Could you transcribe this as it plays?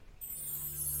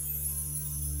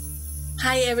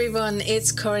Hi everyone,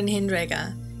 it's Corinne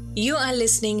Hinderegger. You are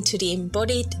listening to the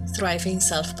Embodied Thriving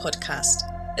Self podcast,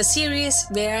 a series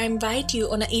where I invite you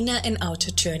on an inner and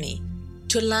outer journey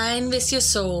to align with your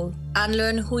soul,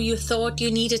 unlearn who you thought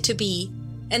you needed to be,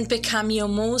 and become your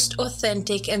most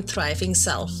authentic and thriving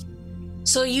self.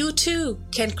 So you too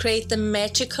can create the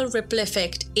magical ripple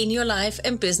effect in your life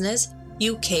and business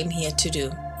you came here to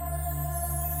do.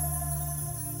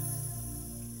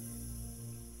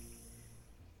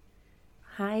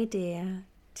 Hi there.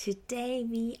 Today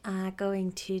we are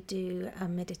going to do a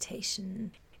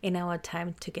meditation in our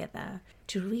time together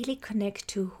to really connect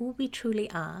to who we truly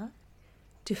are,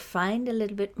 to find a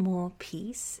little bit more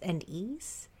peace and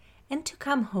ease, and to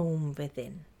come home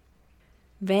within.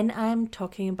 When I'm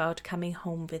talking about coming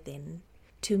home within,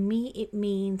 to me it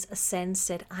means a sense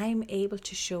that I'm able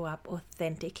to show up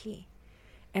authentically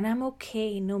and I'm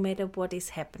okay no matter what is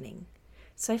happening.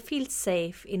 So I feel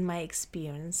safe in my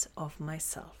experience of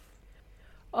myself.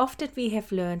 Often we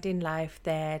have learned in life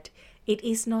that it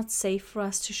is not safe for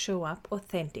us to show up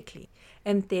authentically,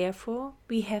 and therefore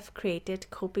we have created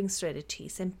coping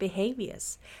strategies and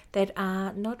behaviors that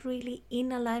are not really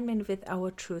in alignment with our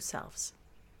true selves.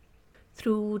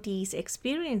 Through these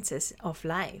experiences of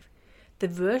life, the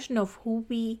version of who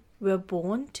we were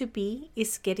born to be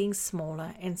is getting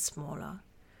smaller and smaller.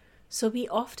 So we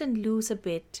often lose a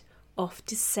bit of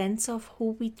the sense of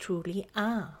who we truly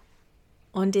are.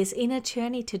 On this inner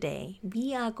journey today,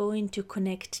 we are going to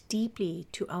connect deeply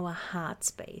to our heart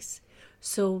space.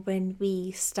 So when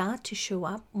we start to show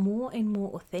up more and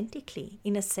more authentically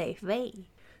in a safe way,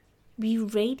 we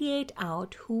radiate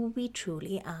out who we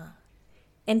truly are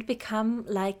and become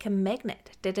like a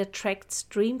magnet that attracts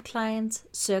dream clients,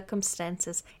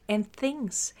 circumstances, and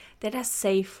things that are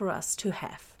safe for us to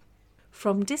have.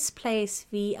 From this place,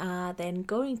 we are then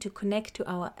going to connect to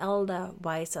our elder,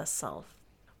 wiser self,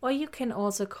 or you can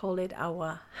also call it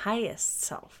our highest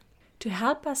self, to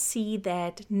help us see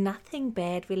that nothing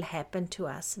bad will happen to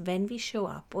us when we show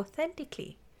up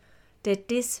authentically. That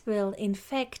this will in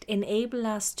fact enable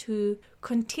us to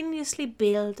continuously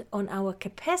build on our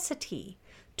capacity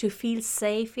to feel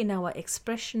safe in our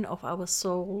expression of our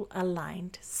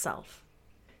soul-aligned self.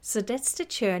 So that's the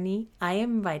journey I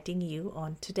am inviting you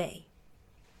on today.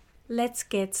 Let's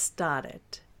get started.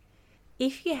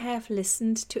 If you have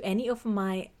listened to any of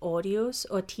my audios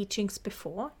or teachings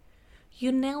before,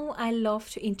 you know I love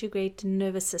to integrate the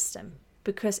nervous system,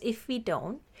 because if we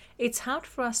don't, it's hard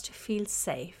for us to feel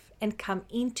safe and come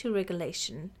into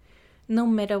regulation no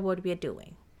matter what we are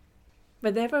doing.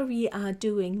 Whatever we are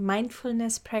doing,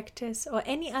 mindfulness practice or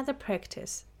any other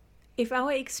practice, if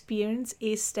our experience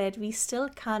is that we still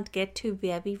can't get to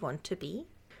where we want to be,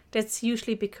 that's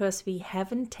usually because we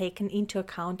haven't taken into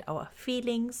account our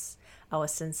feelings, our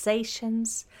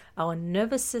sensations, our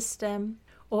nervous system,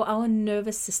 or our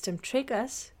nervous system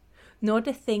triggers, nor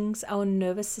the things our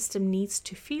nervous system needs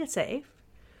to feel safe.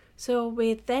 So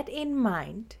with that in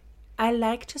mind, I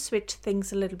like to switch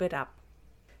things a little bit up.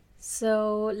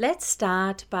 So let's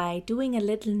start by doing a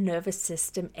little nervous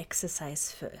system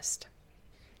exercise first.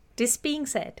 This being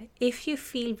said, if you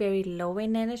feel very low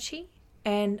in energy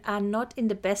and are not in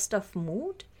the best of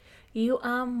mood, you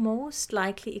are most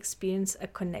likely experience a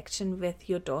connection with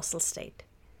your dorsal state,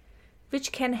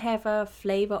 which can have a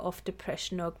flavor of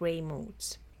depression or gray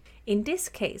moods. In this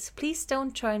case, please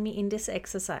don't join me in this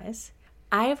exercise.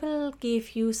 I will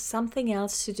give you something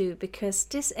else to do, because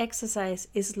this exercise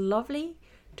is lovely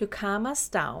to calm us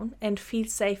down and feel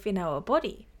safe in our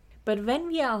body. But when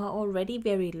we are already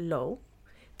very low,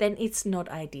 then it's not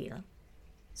ideal.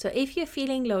 So if you're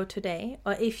feeling low today,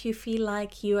 or if you feel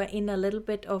like you are in a little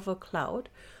bit of a cloud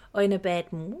or in a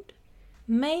bad mood,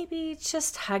 maybe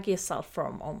just hug yourself for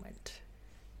a moment.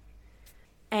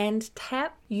 And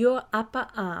tap your upper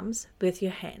arms with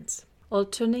your hands,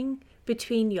 alternating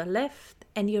between your left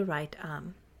and your right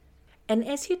arm. And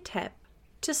as you tap,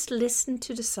 just listen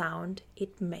to the sound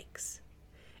it makes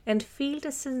and feel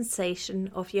the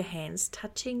sensation of your hands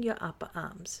touching your upper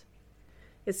arms.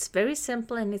 It's very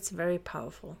simple and it's very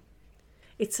powerful.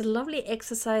 It's a lovely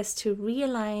exercise to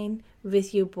realign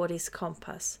with your body's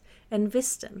compass and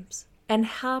wisdoms and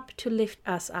help to lift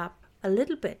us up a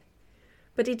little bit.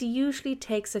 But it usually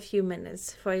takes a few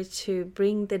minutes for it to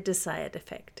bring the desired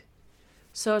effect.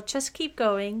 So just keep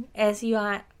going as you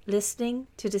are listening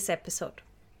to this episode.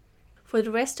 For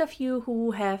the rest of you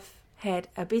who have had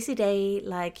a busy day,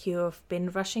 like you've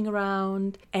been rushing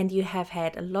around and you have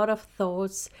had a lot of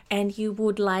thoughts and you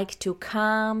would like to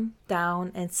calm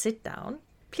down and sit down,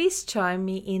 please join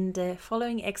me in the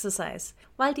following exercise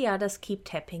while the others keep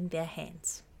tapping their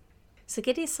hands. So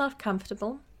get yourself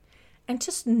comfortable and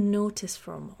just notice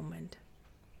for a moment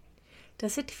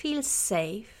Does it feel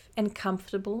safe and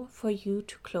comfortable for you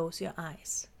to close your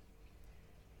eyes?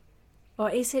 Or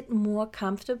is it more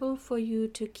comfortable for you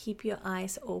to keep your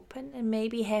eyes open and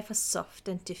maybe have a soft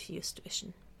and diffused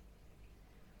vision?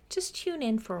 Just tune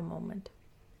in for a moment.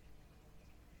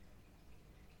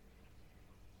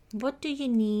 What do you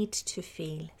need to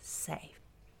feel safe?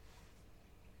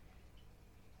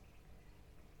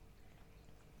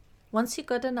 Once you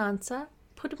got an answer,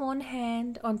 put one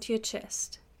hand onto your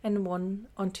chest and one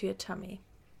onto your tummy.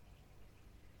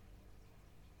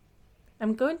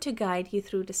 I'm going to guide you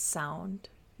through the sound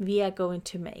we are going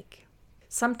to make.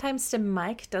 Sometimes the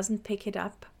mic doesn't pick it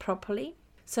up properly,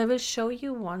 so I will show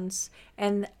you once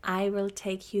and I will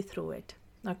take you through it,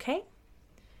 okay?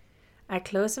 I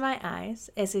close my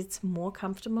eyes as it's more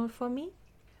comfortable for me.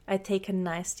 I take a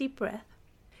nice deep breath,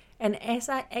 and as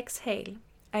I exhale,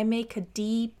 I make a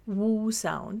deep woo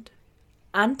sound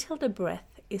until the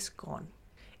breath is gone.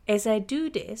 As I do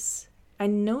this, I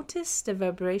notice the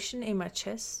vibration in my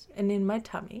chest and in my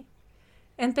tummy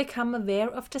and become aware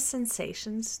of the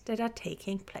sensations that are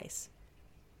taking place.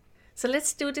 So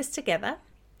let's do this together.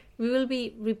 We will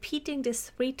be repeating this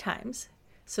 3 times.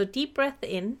 So deep breath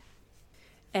in,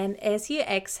 and as you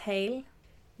exhale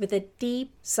with a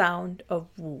deep sound of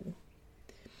woo.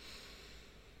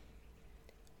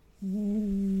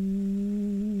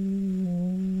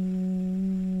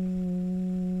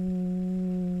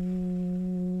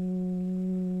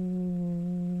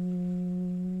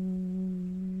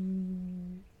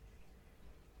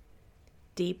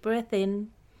 Deep breath in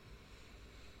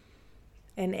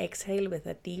and exhale with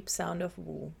a deep sound of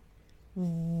woo.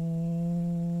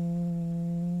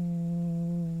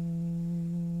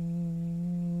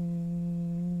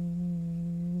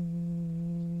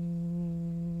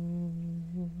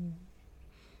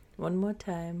 One more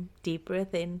time, deep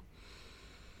breath in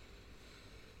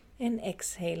and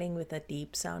exhaling with a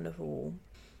deep sound of woo.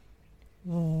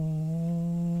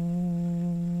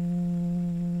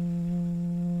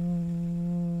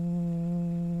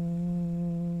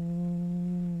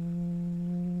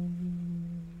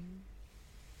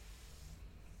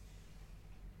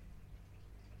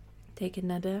 Take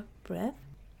another breath.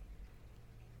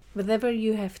 Whenever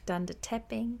you have done the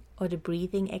tapping or the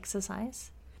breathing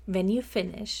exercise, when you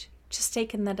finish, just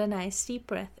take another nice deep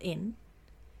breath in.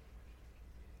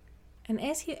 And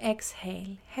as you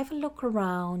exhale, have a look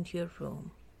around your room.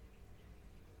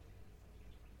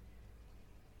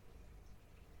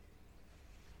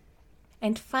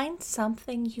 And find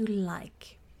something you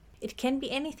like. It can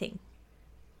be anything.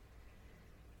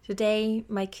 Today,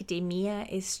 my kitty Mia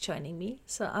is joining me,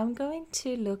 so I'm going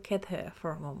to look at her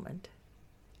for a moment.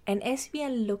 And as we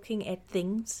are looking at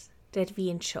things that we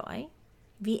enjoy,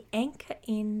 we anchor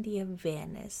in the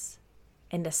awareness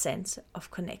and a sense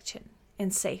of connection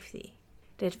and safety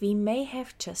that we may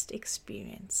have just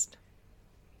experienced.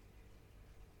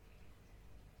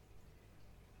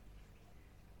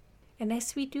 And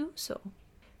as we do so,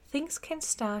 things can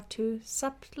start to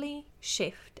subtly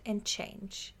shift and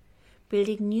change,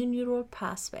 building new neural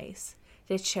pathways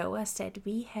that show us that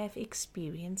we have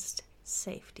experienced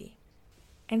safety.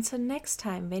 And so next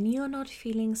time when you're not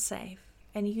feeling safe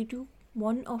and you do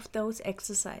one of those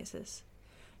exercises,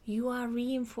 you are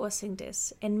reinforcing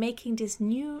this and making these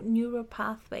new neural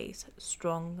pathways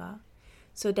stronger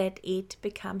so that it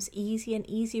becomes easier and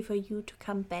easier for you to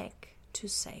come back to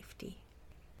safety.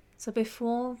 So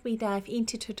before we dive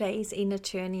into today's inner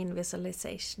journey and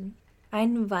visualization, I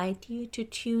invite you to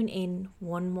tune in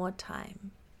one more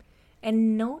time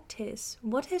and notice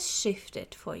what has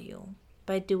shifted for you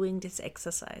by doing this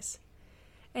exercise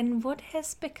and what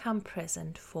has become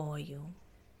present for you.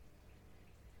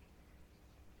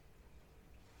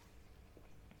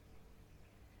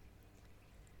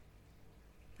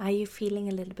 Are you feeling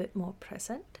a little bit more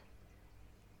present?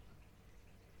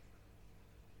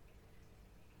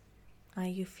 Are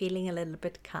you feeling a little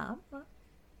bit calmer?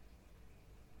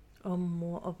 Or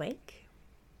more awake?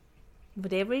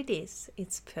 Whatever it is,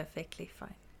 it's perfectly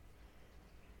fine.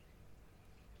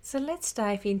 So let's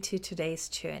dive into today's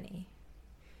journey.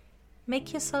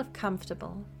 Make yourself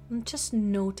comfortable and just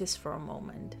notice for a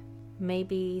moment.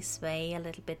 Maybe sway a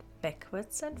little bit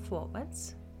backwards and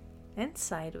forwards and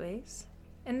sideways,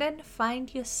 and then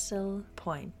find your still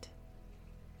point,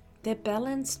 the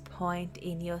balanced point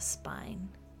in your spine,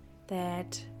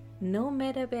 that no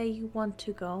matter where you want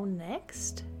to go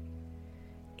next,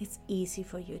 it's easy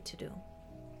for you to do.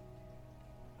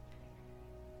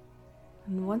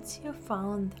 And once you've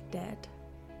found that,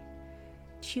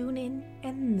 tune in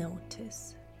and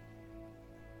notice.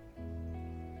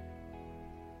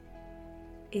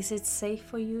 Is it safe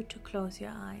for you to close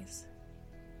your eyes?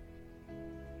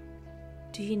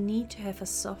 do you need to have a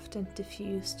soft and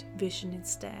diffused vision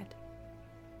instead?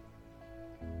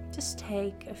 Just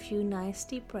take a few nice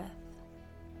deep breaths.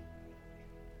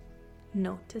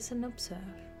 Notice and observe.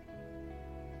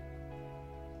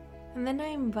 And then I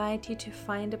invite you to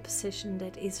find a position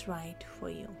that is right for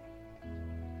you.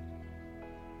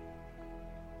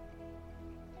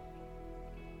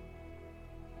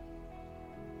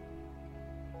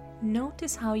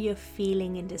 Notice how you're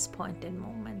feeling in this point and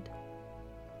moment.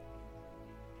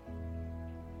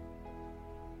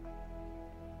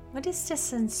 What is the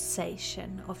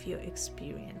sensation of your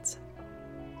experience?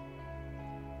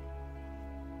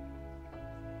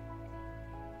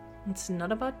 It's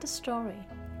not about the story.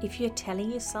 If you're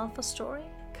telling yourself a story,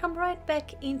 come right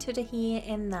back into the here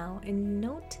and now and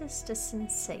notice the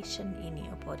sensation in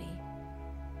your body.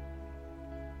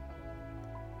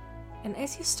 And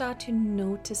as you start to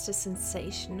notice the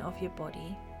sensation of your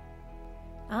body,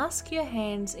 ask your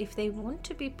hands if they want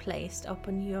to be placed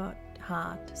upon your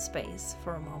heart space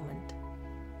for a moment.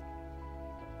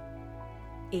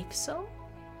 If so,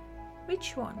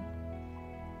 which one?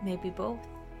 Maybe both,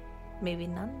 maybe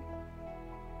none,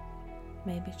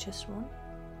 maybe just one.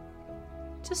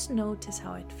 Just notice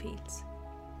how it feels.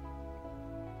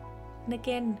 And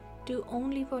again, do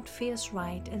only what feels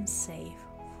right and safe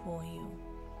for you.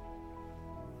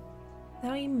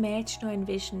 Now imagine or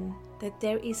envision that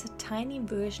there is a tiny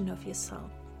version of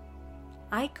yourself.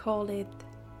 I call it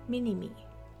Mini-Me,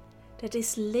 that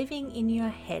is living in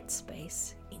your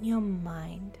headspace, in your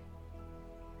mind.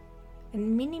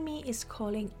 And Mini-Me is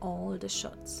calling all the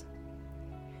shots.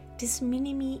 This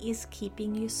Mini-Me is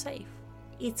keeping you safe.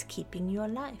 It's keeping you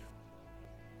alive.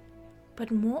 But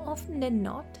more often than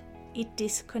not, it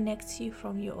disconnects you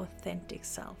from your authentic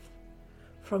self,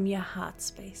 from your heart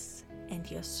space and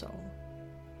your soul.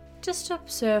 Just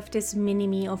observe this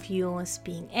Mini-Me of yours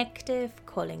being active,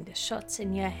 calling the shots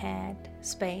in your head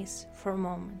space for a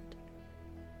moment.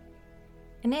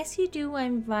 And as you do, I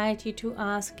invite you to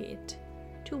ask it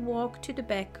to walk to the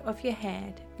back of your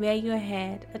head, where your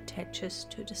head attaches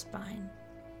to the spine.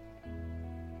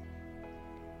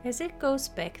 As it goes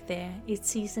back there, it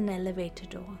sees an elevator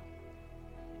door.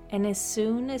 And as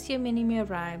soon as your Mini-Me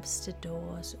arrives, the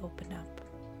doors open up.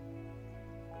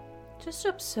 Just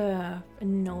observe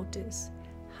and notice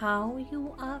how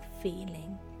you are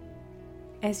feeling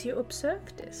as you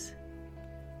observe this.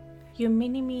 Your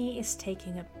Mini-Me is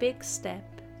taking a big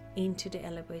step into the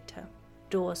elevator.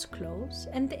 Doors close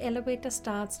and the elevator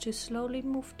starts to slowly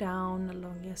move down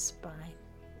along your spine.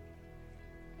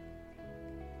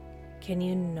 Can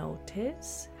you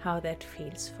notice how that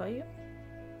feels for you?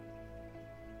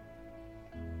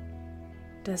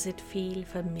 Does it feel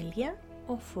familiar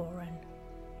or foreign?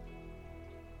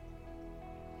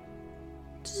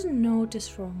 Just notice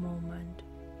for a moment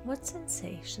what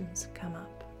sensations come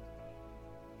up.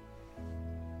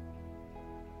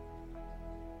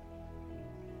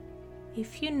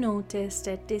 If you notice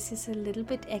that this is a little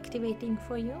bit activating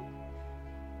for you,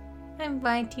 I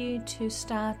invite you to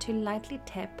start to lightly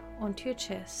tap onto your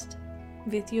chest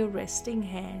with your resting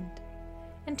hand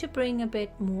and to bring a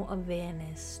bit more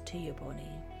awareness to your body.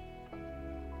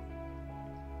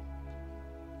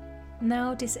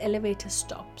 Now this elevator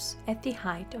stops at the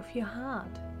height of your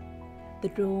heart. The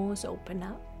doors open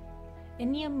up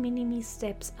and your Mini-Me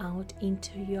steps out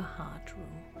into your heart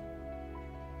room.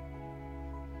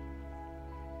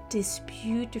 This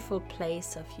beautiful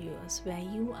place of yours where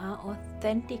you are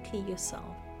authentically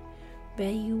yourself,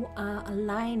 where you are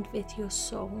aligned with your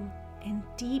soul and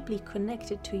deeply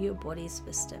connected to your body's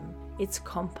wisdom, its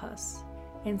compass.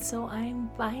 And so I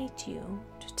invite you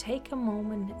to take a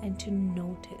moment and to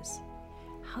notice,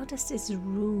 how does this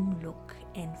room look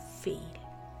and feel?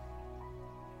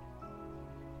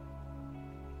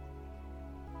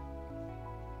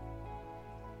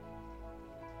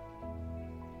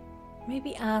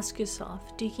 Maybe ask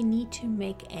yourself, do you need to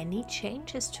make any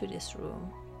changes to this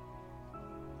room?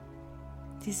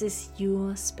 This is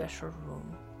your special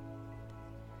room.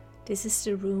 This is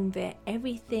the room where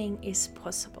everything is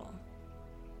possible.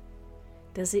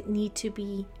 Does it need to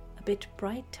be a bit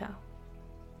brighter?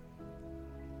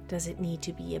 Does it need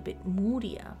to be a bit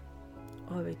moodier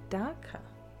or a bit darker?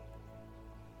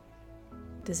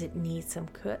 Does it need some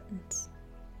curtains?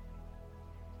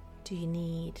 Do you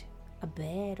need a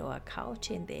bed or a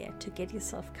couch in there to get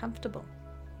yourself comfortable?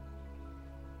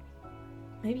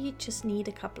 Maybe you just need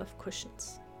a couple of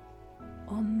cushions.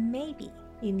 Or maybe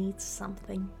you need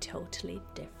something totally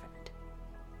different.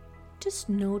 Just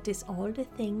notice all the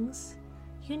things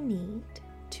you need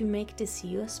to make this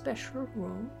your special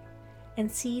room and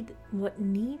see what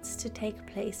needs to take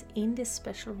place in this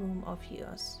special room of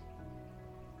yours.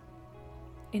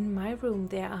 In my room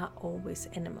there are always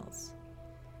animals.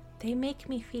 They make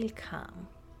me feel calm.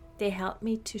 They help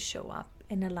me to show up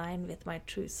and align with my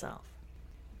true self.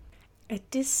 At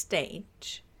this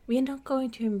stage, we are not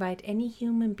going to invite any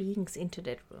human beings into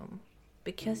that room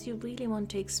because you really want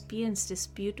to experience this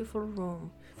beautiful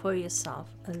room for yourself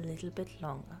a little bit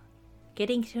longer,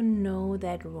 getting to know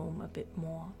that room a bit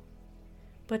more.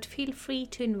 But feel free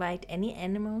to invite any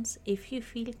animals if you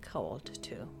feel called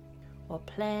to, or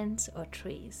plants or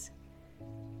trees,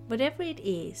 whatever it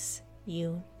is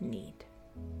you need.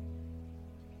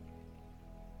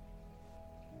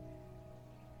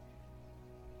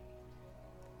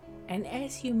 And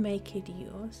as you make it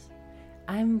yours,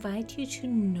 I invite you to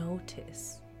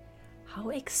notice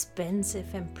how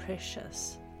expensive and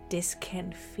precious this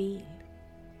can feel.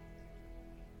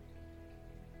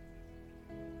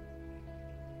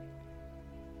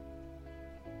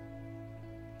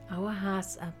 Our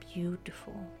hearts are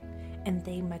beautiful and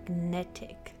they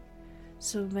magnetic.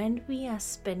 So when we are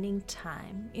spending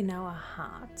time in our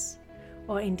hearts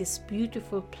or in this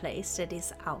beautiful place that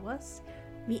is ours,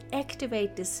 we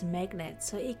activate this magnet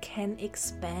so it can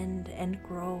expand and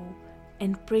grow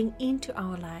and bring into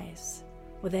our lives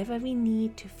whatever we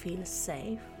need to feel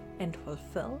safe and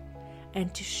fulfilled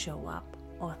and to show up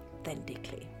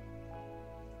authentically.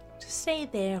 To stay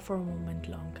there for a moment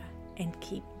longer and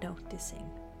keep noticing.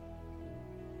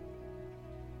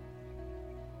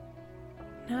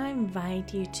 Now I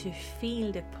invite you to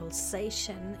feel the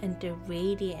pulsation and the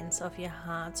radiance of your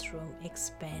heart's room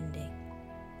expanding.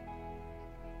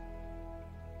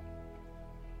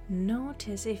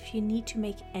 Notice if you need to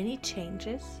make any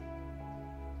changes,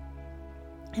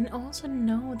 and also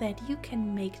know that you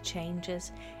can make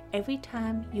changes every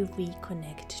time you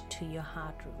reconnect to your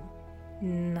heart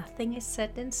room. Nothing is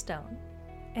set in stone,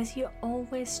 as you're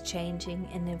always changing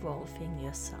and evolving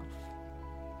yourself.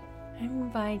 I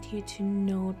invite you to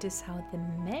notice how the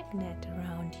magnet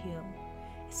around you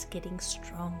is getting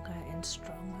stronger and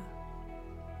stronger.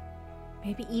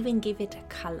 Maybe even give it a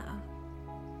color.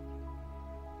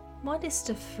 What is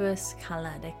the first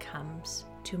color that comes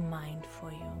to mind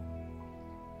for you?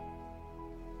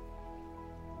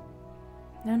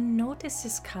 Now notice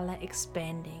this color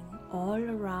expanding all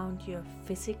around your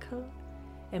physical,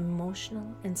 emotional,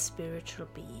 and spiritual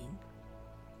being.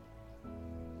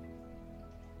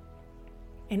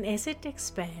 And as it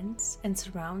expands and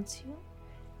surrounds you,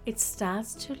 it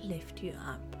starts to lift you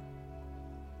up,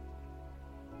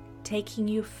 taking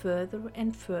you further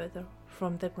and further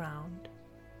from the ground.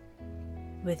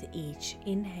 With each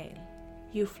inhale,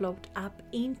 you float up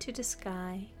into the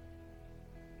sky,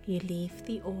 you leave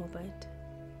the orbit,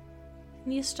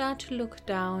 and you start to look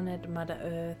down at Mother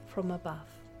Earth from above.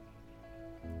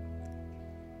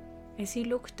 As you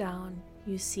look down,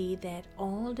 you see that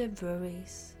all the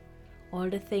worries, all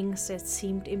the things that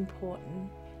seemed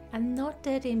important are not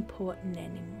that important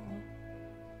anymore.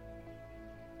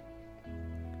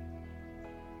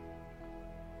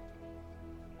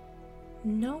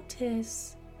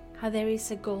 Notice how there is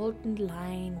a golden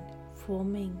line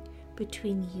forming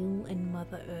between you and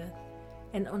Mother Earth,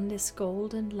 and on this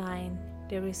golden line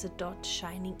there is a dot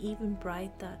shining even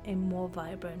brighter and more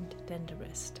vibrant than the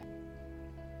rest.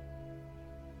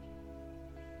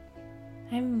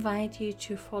 I invite you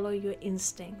to follow your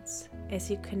instincts as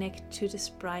you connect to this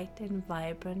bright and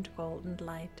vibrant golden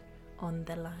light on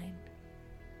the line.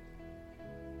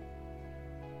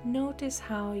 Notice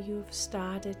how you've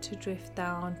started to drift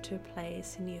down to a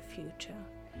place in your future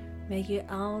where your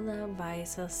elder,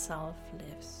 wiser self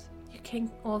lives. You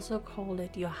can also call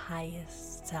it your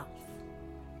highest self.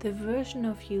 The version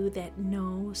of you that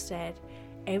knows that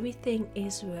everything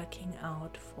is working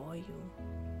out for you,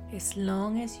 as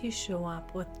long as you show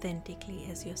up authentically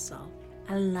as yourself,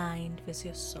 aligned with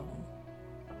your soul.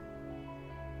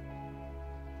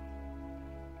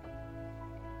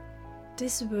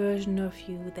 This version of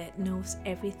you that knows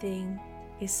everything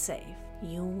is safe.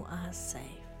 You are safe.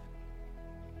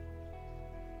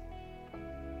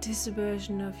 This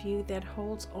version of you that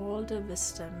holds all the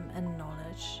wisdom and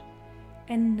knowledge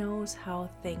and knows how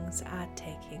things are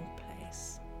taking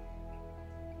place.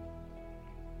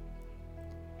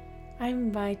 I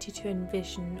invite you to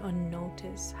envision or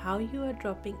notice how you are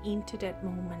dropping into that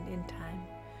moment in time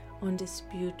on this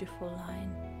beautiful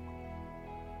line.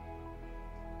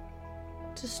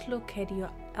 Just look at your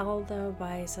elder,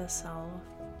 wiser self,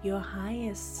 your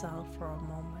highest self for a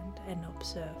moment and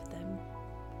observe them.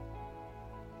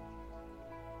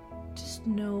 Just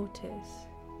notice.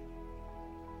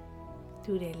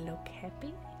 Do they look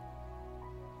happy?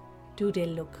 Do they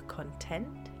look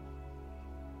content?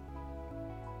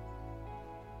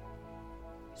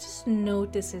 Just Just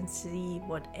notice and see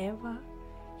whatever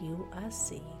you are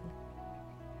seeing.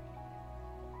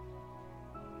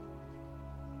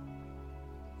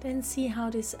 Then see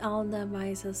how this elder,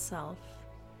 wiser self,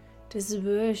 this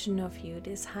version of you,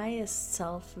 this highest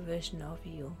self version of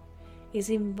you, is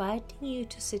inviting you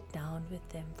to sit down with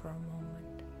them for a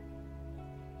moment.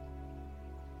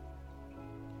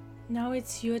 Now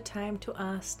it's your time to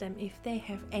ask them if they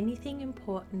have anything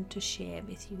important to share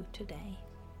with you today.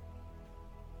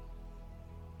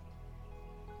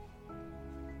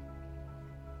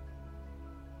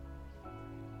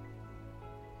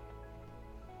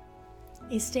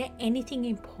 Is there anything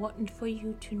important for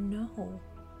you to know?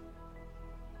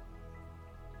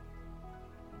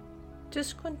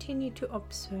 Just continue to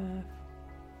observe.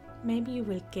 Maybe you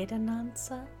will get an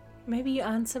answer. Maybe your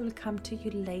answer will come to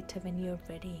you later when you're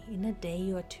ready, in a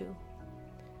day or two.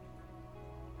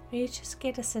 Or you just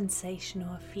get a sensation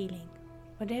or a feeling.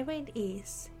 Whatever it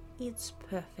is, it's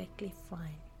perfectly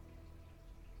fine.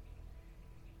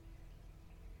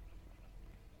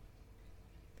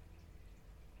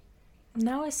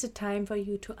 Now is the time for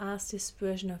you to ask this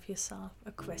version of yourself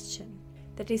a question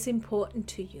that is important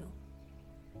to you.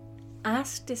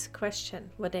 Ask this question,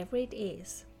 whatever it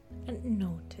is, and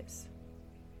notice.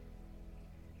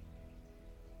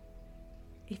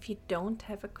 If you don't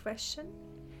have a question,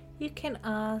 you can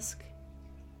ask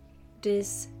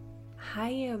this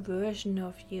higher version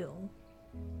of you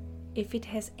if it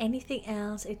has anything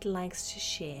else it likes to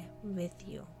share with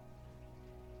you.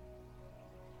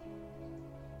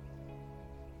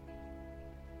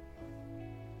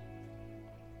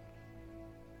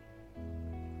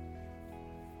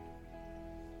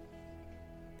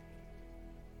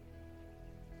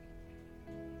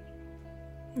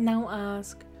 Now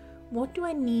ask, what do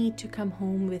I need to come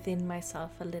home within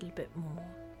myself a little bit more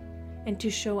and to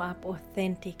show up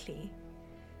authentically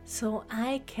so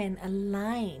I can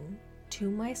align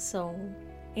to my soul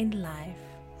in life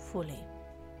fully?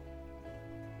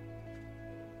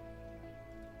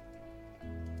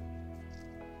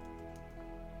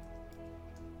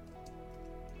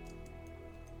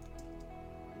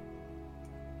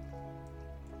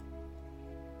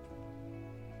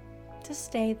 Just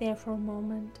stay there for a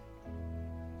moment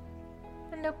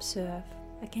and observe.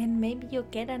 Again, maybe you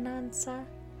get an answer,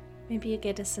 maybe you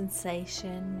get a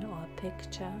sensation or a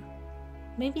picture.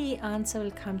 Maybe the answer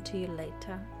will come to you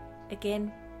later.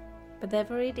 Again,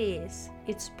 whatever it is,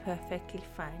 it's perfectly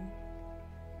fine.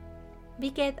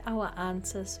 We get our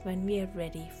answers when we are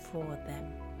ready for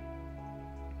them.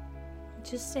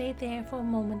 Just stay there for a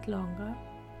moment longer.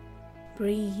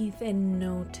 Breathe and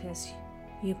notice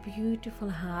your beautiful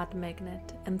heart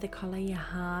magnet and the color your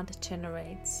heart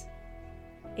generates,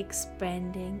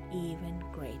 expanding even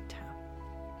greater.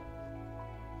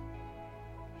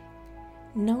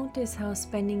 Notice how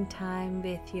spending time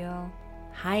with your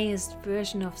highest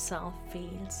version of self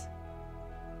feels.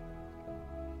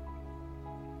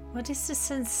 What is the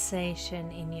sensation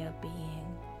in your being?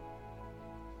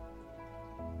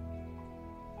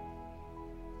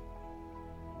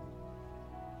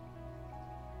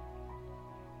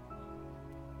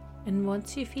 And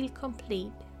once you feel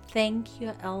complete, thank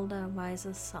your elder,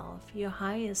 wiser self, your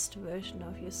highest version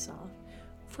of yourself,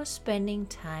 for spending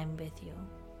time with you.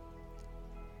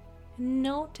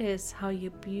 Notice how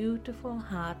your beautiful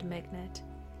heart magnet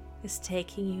is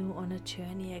taking you on a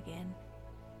journey again.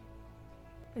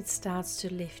 It starts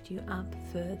to lift you up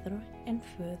further and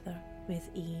further with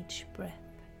each breath.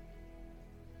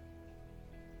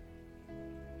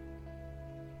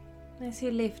 As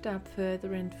you lift up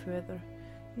further and further,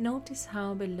 notice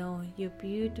how below your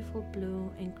beautiful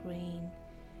blue and green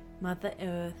Mother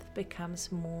Earth becomes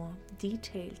more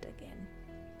detailed again.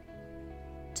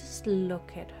 Just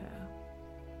look at her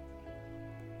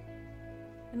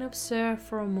and observe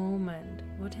for a moment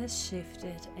what has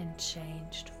shifted and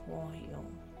changed for you.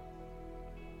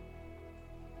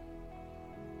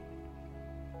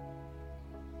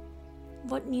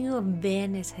 What new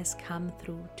awareness has come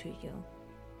through to you?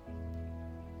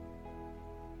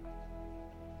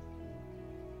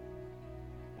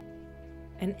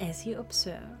 And as you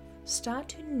observe, start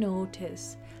to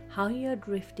notice how you are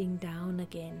drifting down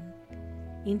again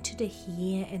into the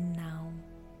here and now,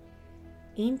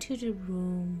 into the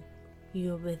room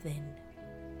you're within,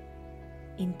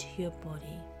 into your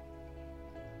body.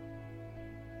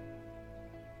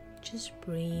 Just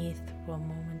breathe for a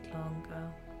moment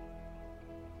longer.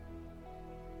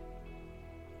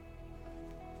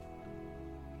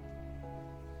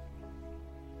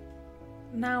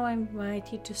 Now I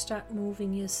invite you to start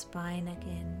moving your spine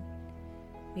again,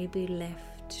 maybe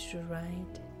left to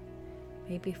right,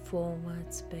 maybe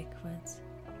forwards, backwards.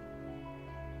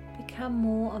 become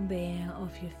more aware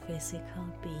of your physical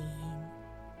being.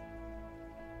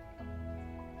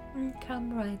 And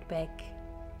come right back,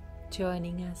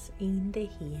 joining us in the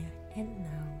here and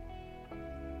now.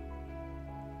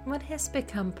 What has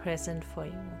become present for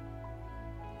you?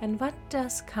 And what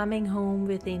does coming home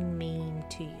within mean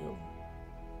to you?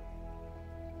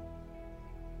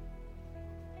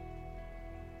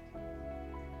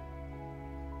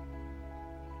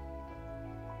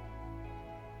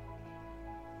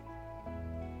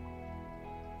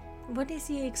 What is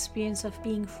your experience of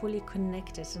being fully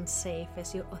connected and safe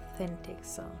as your authentic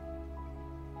self?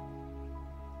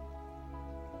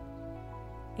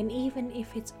 And even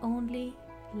if it's only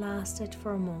lasted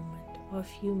for a moment or a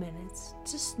few minutes,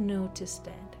 just notice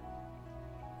that.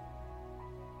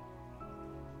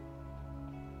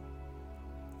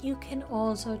 You can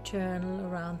also journal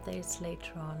around this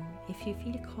later on if you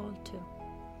feel called to.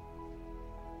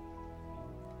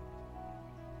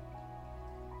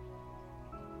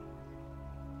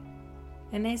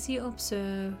 And as you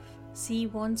observe, see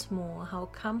once more how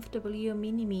comfortable your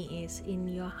mini-me is in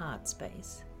your heart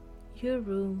space, your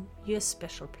room, your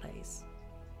special place.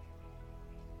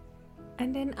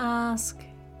 And then ask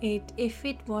it if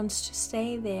it wants to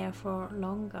stay there for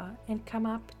longer and come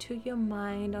up to your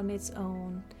mind on its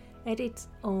own, at its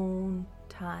own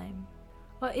time.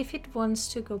 Or if it wants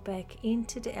to go back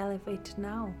into the elevator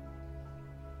now.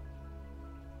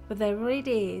 Whatever it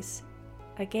is,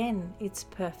 again, it's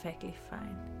perfectly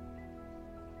fine.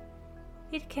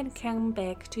 It can come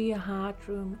back to your heart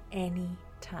room any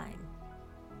time.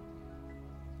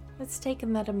 Let's take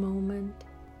another moment.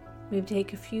 Maybe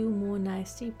take a few more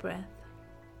nice deep breaths.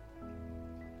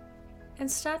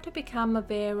 And start to become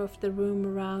aware of the room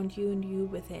around you and you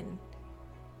within.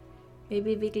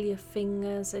 Maybe wiggle your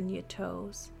fingers and your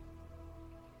toes.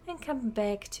 And come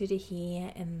back to the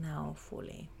here and now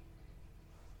fully.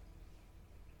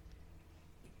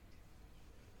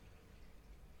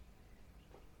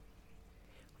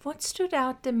 What stood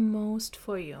out the most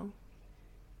for you?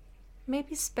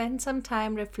 Maybe spend some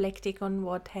time reflecting on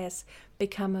what has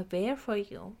become aware for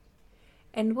you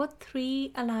and what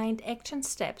 3 aligned action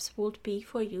steps would be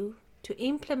for you to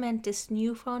implement this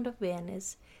newfound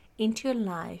awareness into your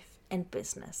life and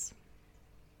business.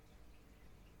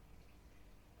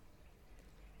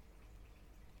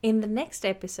 In the next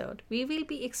episode, we will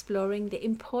be exploring the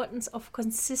importance of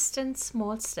consistent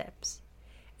small steps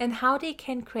and how they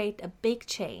can create a big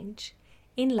change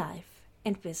in life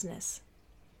and business.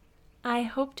 I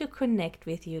hope to connect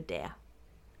with you there.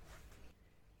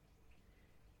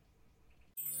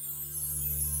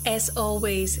 As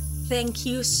always, thank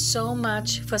you so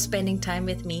much for spending time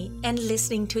with me and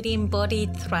listening to the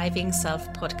Embodied Thriving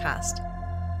Self podcast.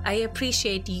 I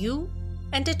appreciate you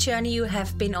and the journey you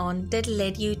have been on that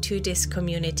led you to this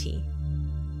community.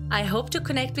 I hope to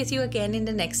connect with you again in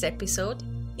the next episode.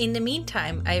 In the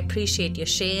meantime, I appreciate your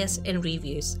shares and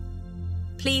reviews.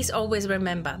 Please always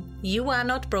remember, you are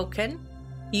not broken.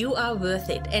 You are worth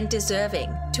it and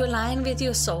deserving to align with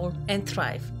your soul and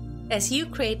thrive as you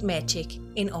create magic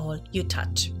in all you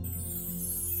touch.